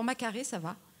format. Le format carré, ça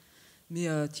va. Mais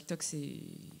TikTok,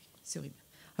 c'est horrible.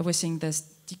 I was saying that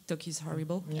TikTok is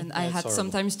horrible, and I had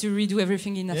sometimes to redo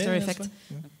everything in After Effects.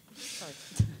 Sorry.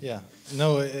 Yeah,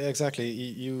 no,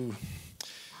 exactly.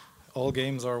 All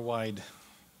games are wide,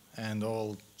 and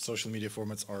all social media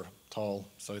formats are tall.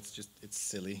 So it's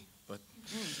silly. But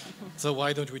so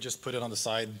why don't we just put it on the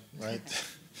side, right?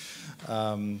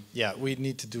 Yeah, we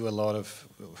need to do a lot of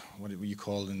what you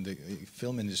call in the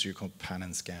film industry called pan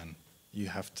and scan. You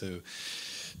have to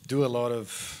do a lot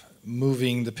of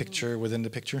moving the picture within the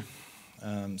picture,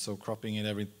 so cropping it,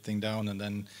 everything down, and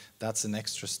then that's an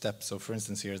extra step. So for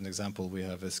instance, here as an example, we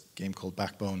have this game called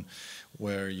Backbone,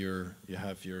 where you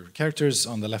have your characters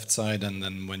on the left side, and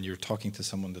then when you're talking to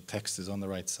someone, the text is on the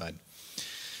right side.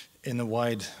 In a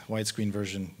widescreen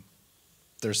version,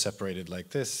 they're separated like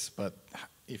this, but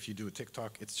if you do a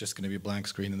TikTok, it's just going to be a blank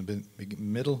screen in the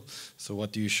middle. So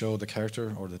what do you show, the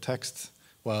character or the text?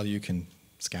 Well, you can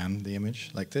scan the image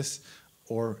like this,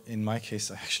 or in my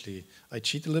case, I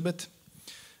cheat a little bit,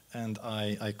 and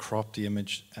I crop the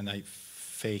image and I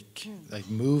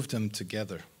move them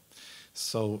together.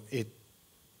 So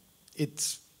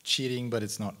it's cheating, but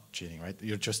it's not cheating, right?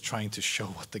 You're just trying to show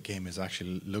what the game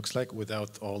actually looks like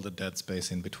without all the dead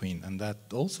space in between, and that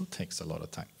also takes a lot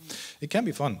of time. It can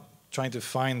be fun trying to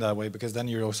find that way, because then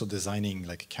you're also designing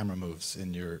like camera moves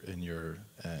in your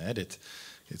edit.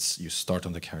 You start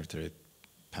on the character, it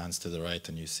pans to the right,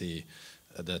 and you see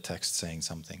the text saying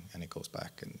something, and it goes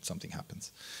back, and something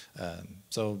happens.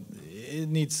 So it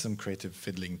needs some creative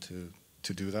fiddling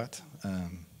to do that.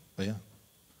 But yeah.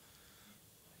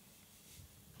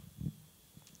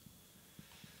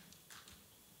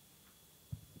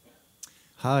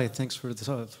 Hi, thanks for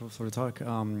the talk.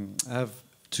 I have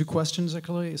two questions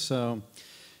actually. So,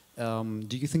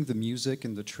 do you think the music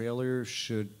in the trailer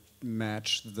should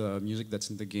match the music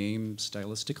that's in the game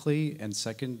stylistically? And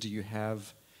second, do you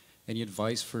have any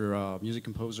advice for music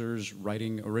composers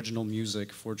writing original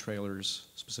music for trailers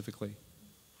specifically?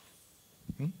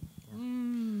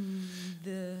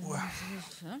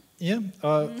 Yeah,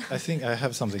 I think I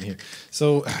have something here.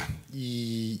 So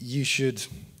you should,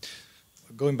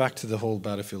 going back to the whole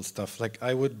Battlefield stuff, like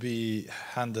I would be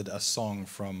handed a song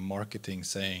from marketing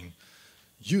saying,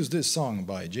 use this song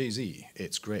by Jay-Z,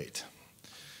 it's great.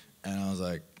 And I was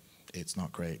like, it's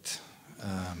not great.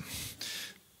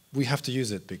 We have to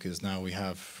use it because now we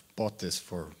have bought this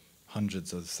for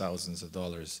hundreds of thousands of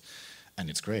dollars and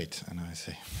it's great. And I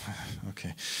say,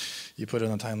 okay, you put it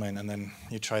on a timeline and then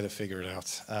you try to figure it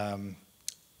out.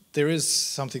 There is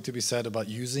something to be said about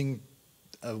using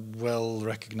a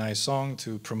well-recognized song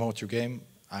to promote your game.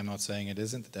 I'm not saying it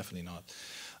isn't, definitely not.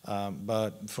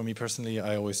 But for me personally,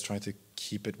 I always try to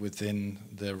keep it within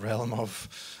the realm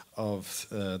of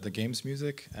the game's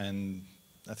music, and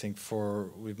I think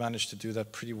we've managed to do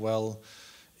that pretty well.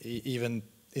 Even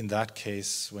in that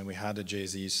case, when we had a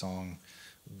Jay-Z song,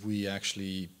 we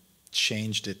actually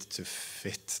changed it to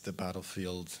fit the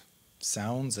Battlefield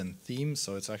sounds and themes,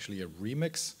 so it's actually a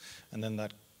remix, and then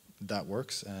that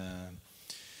works.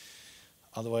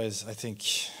 Otherwise, I think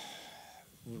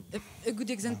a good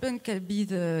example can be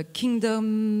the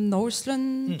Kingdom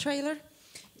Northland trailer.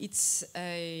 It's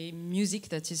a music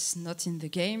that is not in the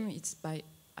game. It's by,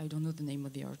 I don't know the name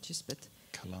of the artist, but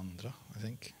Calandra, I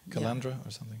think. Calandra or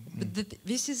something. But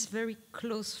this is very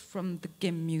close from the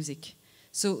game music.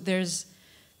 So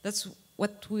that's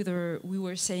what we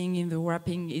were saying in the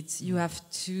wrapping. It's you have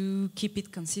to keep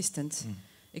it consistent,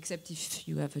 except if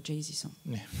you have a Jay-Z song.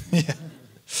 Yeah.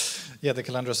 Yeah, the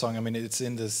Calandra song, I mean,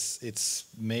 it's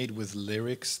made with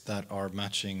lyrics that are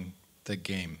matching the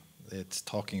game. It's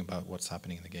talking about what's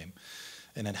happening in the game.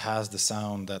 And it has the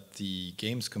sound that the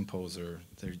game's composer,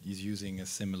 he's using a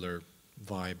similar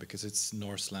vibe because it's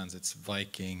Norselands, it's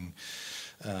Viking,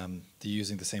 they're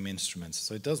using the same instruments.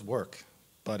 So it does work,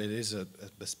 but it is a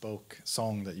bespoke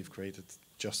song that you've created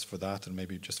just for that, and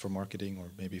maybe just for marketing,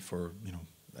 or maybe for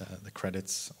the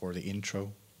credits or the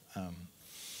intro.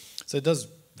 So it does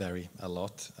vary a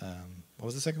lot. What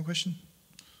was the second question?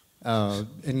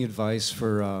 Any advice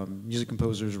for music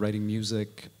composers writing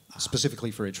music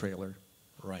specifically for a trailer?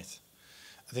 Right.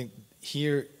 I think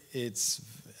here it's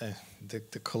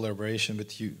the collaboration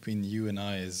between you and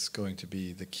I is going to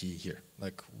be the key here.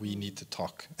 Like, we need to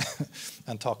talk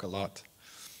and talk a lot,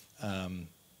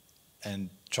 and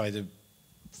try to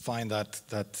find that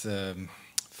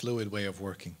fluid way of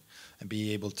working and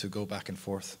be able to go back and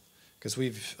forth. Because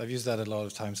I've used that a lot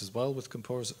of times as well with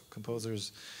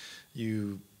composers.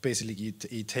 You basically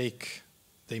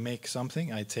they make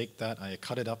something, I take that, I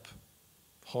cut it up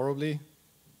horribly,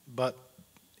 but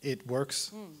it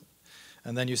works.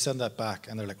 And then you send that back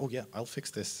and they're like, oh yeah, I'll fix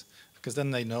this. Because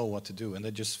then they know what to do, and they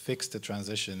just fix the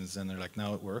transitions and they're like,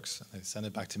 now it works. And they send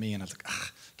it back to me and I'm like,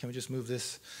 can we just move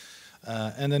this?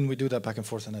 And then we do that back and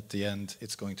forth, and at the end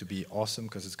it's going to be awesome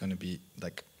because it's going to be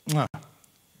like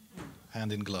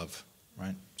hand in glove.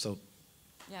 Right, so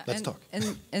let's talk.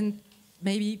 And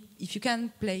maybe if you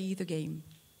can play the game.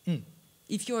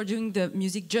 If you are doing the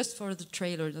music just for the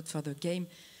trailer, not for the game,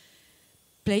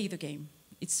 play the game.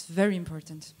 It's very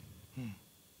important.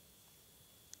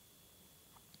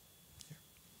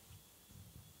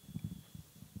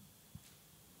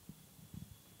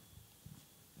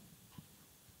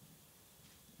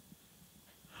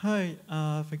 Hi,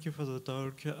 thank you for the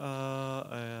talk.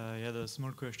 I had a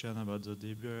small question about the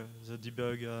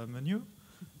debug menu.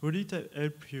 Would it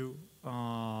help you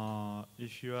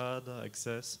if you had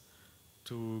access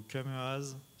to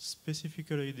cameras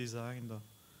specifically designed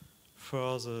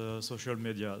for the social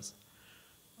medias?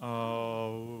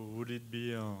 Would it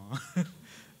be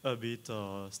a bit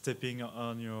stepping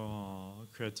on your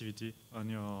creativity, on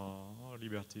your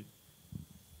liberty?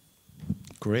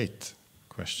 Great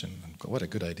question. What a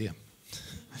good idea.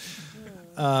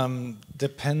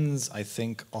 Depends, I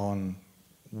think, on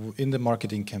in the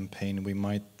marketing campaign.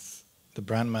 The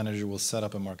brand manager will set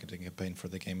up a marketing campaign for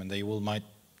the game, and they might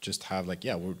just have like,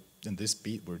 yeah, we're in this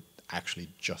beat, we're actually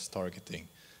just targeting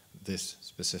this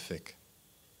specific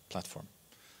platform,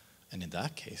 and in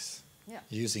that case,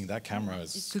 using that camera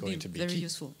is going to be very key.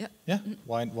 useful. Yeah. Yeah.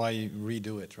 Why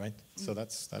redo it, right? So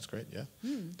that's great. Yeah.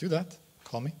 Do that.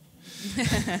 Call me.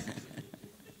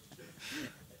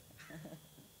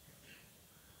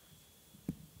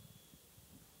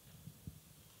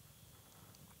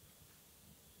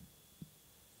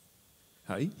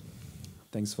 Hi,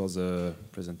 thanks for the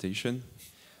presentation.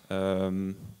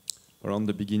 Around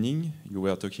the beginning, you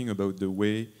were talking about the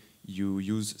way you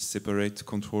use separate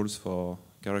controls for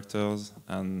characters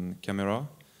and camera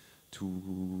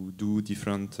to do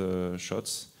different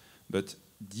shots, but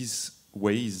these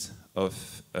ways of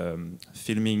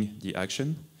filming the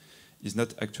action is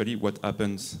not actually what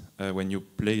happens when you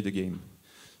play the game.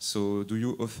 So do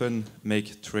you often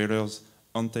make trailers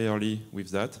entirely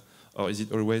with that? Or is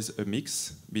it always a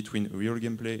mix between real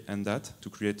gameplay and that to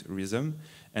create rhythm?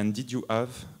 And did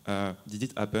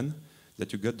it happen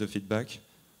that you got the feedback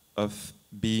of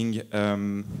being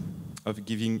of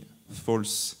giving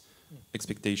false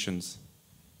expectations?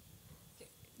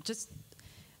 Just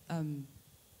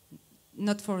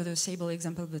not for the Sable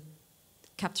example, but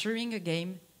capturing a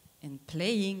game and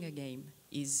playing a game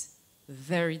is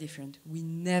very different. We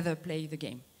never play the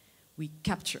game. We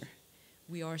capture.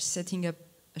 We are setting up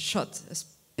a shot, a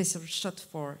special shot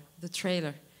for the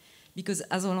trailer. Because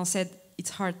as Roland said,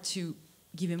 it's hard to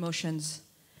give emotions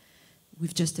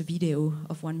with just a video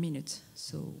of 1 minute.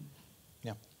 So,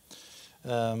 yeah,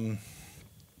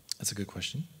 that's a good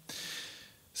question.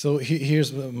 So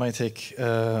here's my take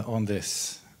on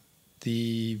this.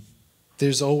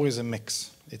 There's always a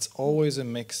mix. It's always a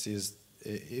mix.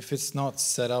 If it's not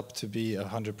set up to be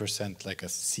 100% like a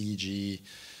CG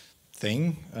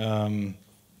thing,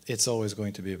 it's always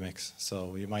going to be a mix.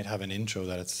 So you might have an intro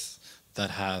that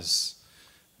has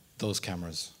those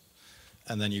cameras,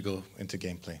 and then you go into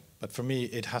gameplay. But for me,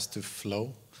 it has to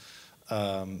flow.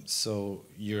 So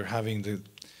you're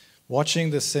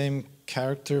watching the same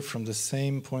character from the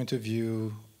same point of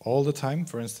view all the time.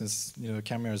 For instance, the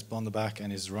camera is on the back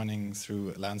and is running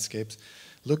through landscapes.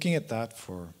 Looking at that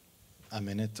for a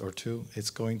minute or two, it's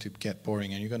going to get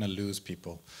boring and you're going to lose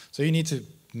people. So you need to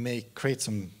create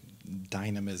some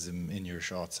dynamism in your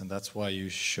shots, and that's why you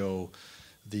show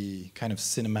the kind of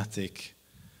cinematic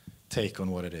take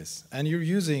on what it is. And you're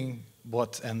using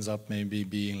what ends up maybe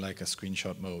being like a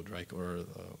screenshot mode, right, or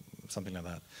something like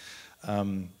that.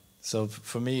 So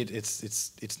for me,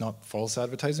 it's not false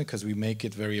advertising, because we make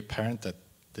it very apparent that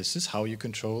this is how you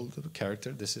control the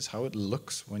character, this is how it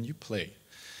looks when you play.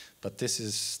 But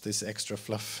this extra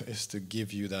fluff is to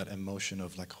give you that emotion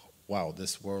of like, wow,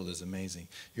 this world is amazing.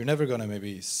 You're never going to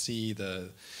maybe see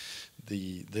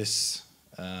this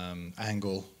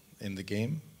angle in the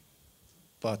game,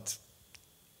 but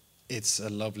it's a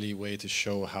lovely way to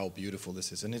show how beautiful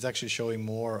this is. And it's actually showing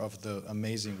more of the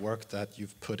amazing work that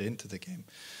you've put into the game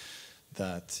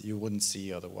that you wouldn't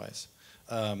see otherwise.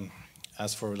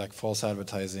 As for like false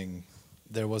advertising,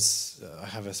 I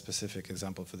have a specific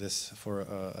example for this, for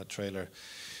a trailer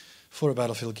for a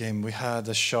Battlefield game. We had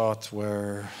a shot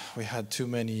where we had too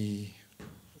many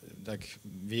like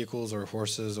vehicles or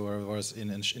horses or whatever it was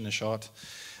in a shot,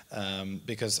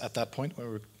 because at that point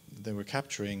where they were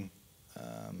capturing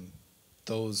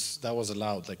that was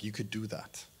allowed, like you could do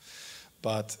that.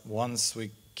 But once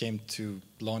we came to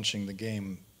launching the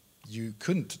game, you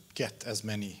couldn't get as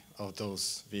many of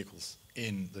those vehicles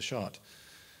in the shot.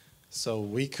 So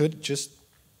we could just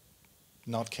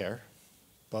not care,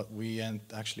 but we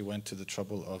actually went to the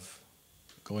trouble of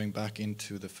going back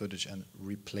into the footage and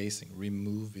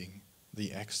removing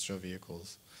the extra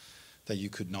vehicles that you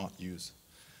could not use,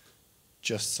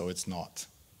 just so it's not,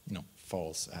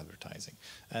 false advertising.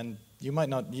 And you might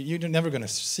not, you're never going to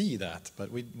see that, but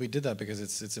we did that because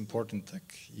it's important,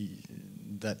 like,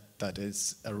 that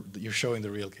is you're showing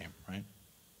the real game, right?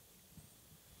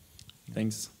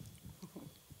 Thanks.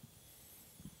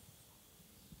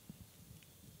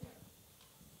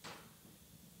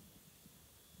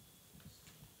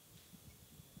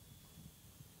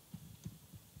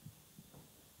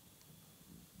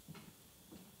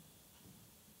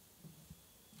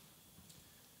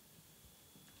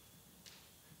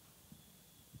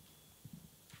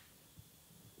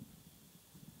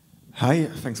 Hi,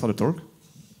 thanks for the talk.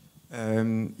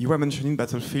 You were mentioning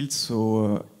Battlefield,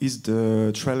 so is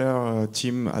the trailer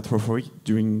team at RawFury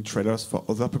doing trailers for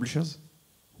other publishers?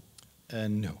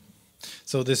 No.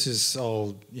 So this is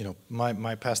all,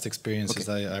 my past experiences.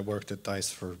 Okay. I worked at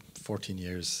DICE for 14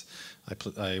 years.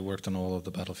 I worked on all of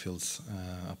the Battlefields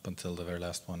up until the very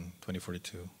last one,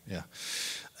 2042. Yeah.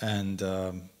 And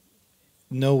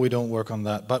no, we don't work on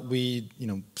that. But we,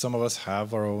 some of us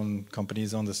have our own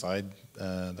companies on the side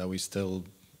that we still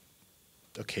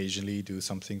occasionally do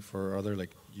something for other,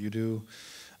 like you do.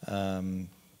 And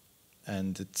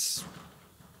it's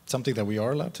something that we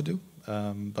are allowed to do.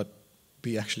 But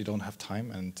we actually don't have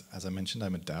time, and as I mentioned,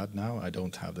 I'm a dad now. I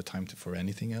don't have the time for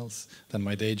anything else than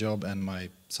my day job and my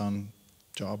son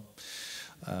job.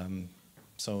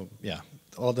 So yeah,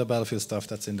 all the Battlefield stuff,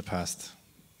 that's in the past.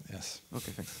 Yes.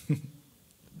 Okay, thanks.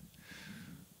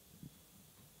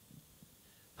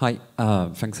 Hi,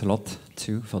 thanks a lot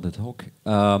too for the talk.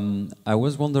 I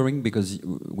was wondering, because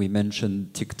we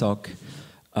mentioned TikTok,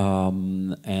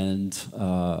 and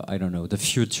I don't know, the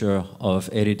future of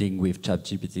editing with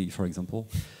ChatGPT, for example.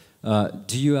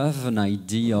 Do you have an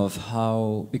idea of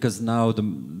how, because now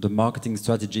the marketing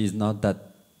strategy is not that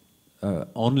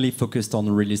only focused on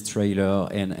release trailer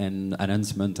and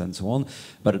announcement and so on,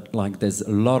 but like there's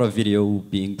a lot of video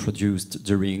being produced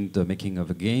during the making of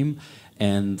a game,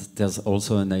 and there's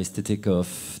also an aesthetic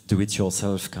of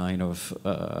do-it-yourself kind of,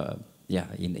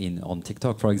 on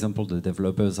TikTok, for example, the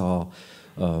developers are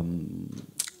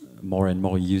more and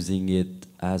more using it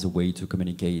as a way to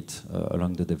communicate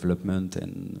along the development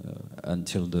and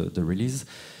until the release.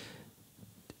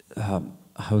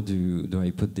 How do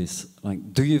I put this?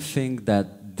 Like, do you think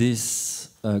that this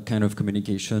kind of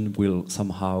communication will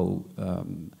somehow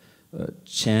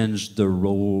change the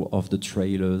role of the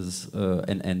trailers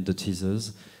and the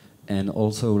teasers? And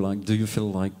also, like, do you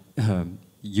feel like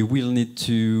you will need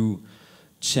to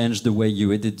change the way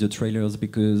you edit the trailers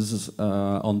because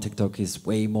on TikTok is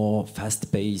way more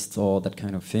fast-paced or that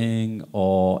kind of thing,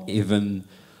 or even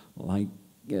like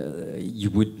you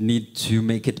would need to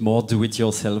make it more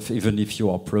do-it-yourself even if you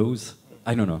are pros?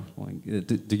 I don't know. Like,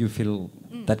 do you feel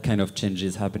that kind of change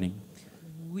is happening?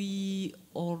 We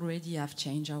already have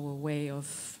changed our way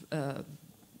of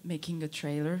making a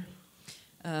trailer.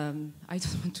 I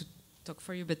don't want to talk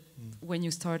for you, but when you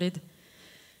started,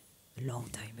 a long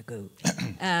time ago,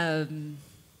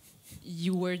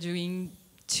 you were doing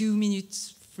 2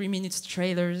 minutes, 3 minutes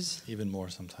trailers. Even more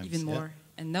sometimes. Even more.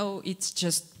 Yeah. And now it's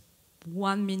just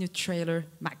 1 minute trailer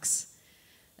max.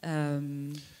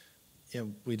 Yeah,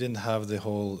 we didn't have the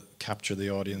whole capture the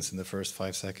audience in the first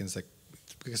 5 seconds. Like,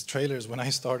 because trailers, when I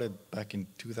started back in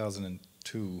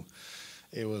 2002,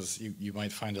 it was, you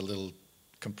might find a little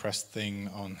compressed thing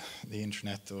on the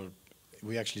internet, or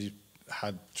we actually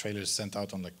had trailers sent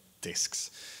out on like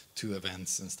discs to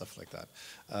events and stuff like that.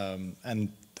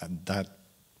 And at that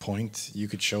point, you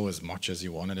could show as much as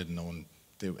you wanted, and no one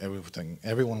did everything.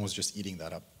 Everyone was just eating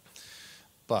that up.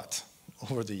 But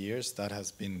over the years, that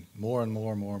has been more and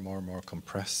more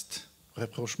compressed.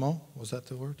 Rapprochement, was that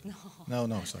the word?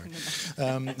 No, sorry.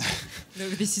 No,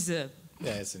 this is a...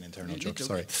 Yeah, it's an internal joke,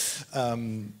 sorry.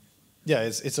 Yeah,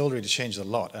 it's already changed a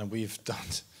lot, and we've done...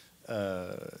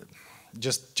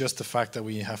 just the fact that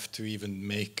we have to even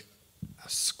make a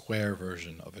square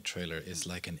version of a trailer is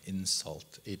like an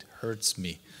insult. It hurts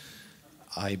me.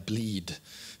 I bleed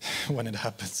when it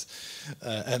happens.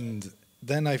 And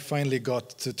then I finally got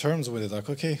to terms with it. Like,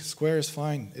 okay, square is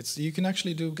fine. You can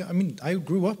actually do. I mean, I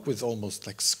grew up with almost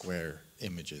like square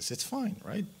images. It's fine,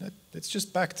 right? It's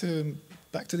just back to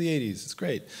the 80s. It's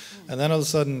great. And then all of a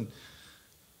sudden,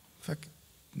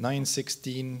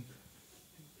 916.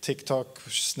 TikTok,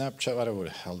 Snapchat, whatever the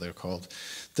hell they're called,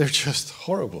 they're just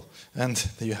horrible. And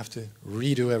you have to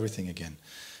redo everything again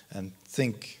and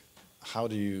think, how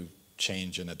do you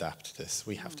change and adapt this?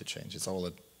 We have to change. It's all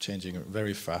changing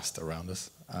very fast around us.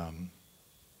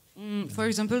 For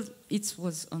example, it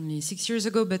was only 6 years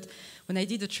ago, but when I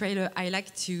did a trailer, I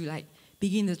like to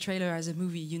begin the trailer as a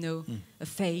movie, you know, a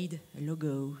fade, a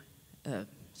logo,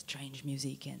 strange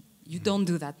music, and you don't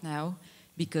do that now,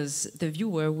 because the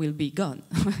viewer will be gone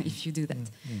if you do that.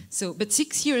 So, but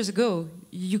 6 years ago,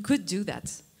 you could do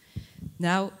that.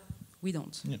 Now, we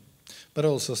don't. Yeah. But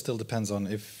also still depends on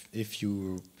if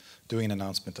you're doing an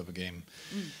announcement of a game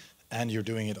and you're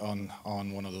doing it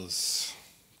on one of those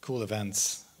cool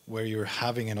events where you're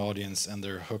having an audience and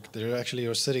they're hooked.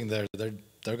 You're sitting there,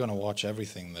 they're going to watch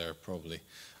everything there probably.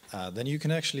 Then you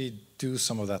can actually do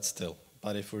some of that still.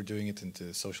 But if we're doing it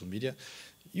into social media,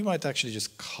 you might actually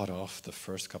just cut off the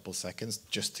first couple seconds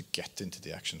just to get into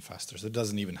the action faster. So it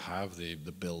doesn't even have the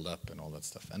build-up and all that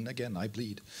stuff. And again, I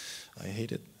bleed. I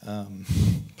hate it.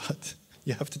 But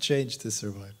you have to change to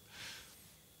survive.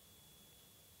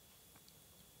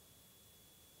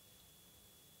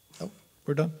 Oh,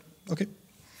 we're done. Okay.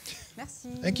 Merci.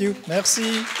 Thank you. Merci.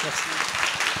 Merci.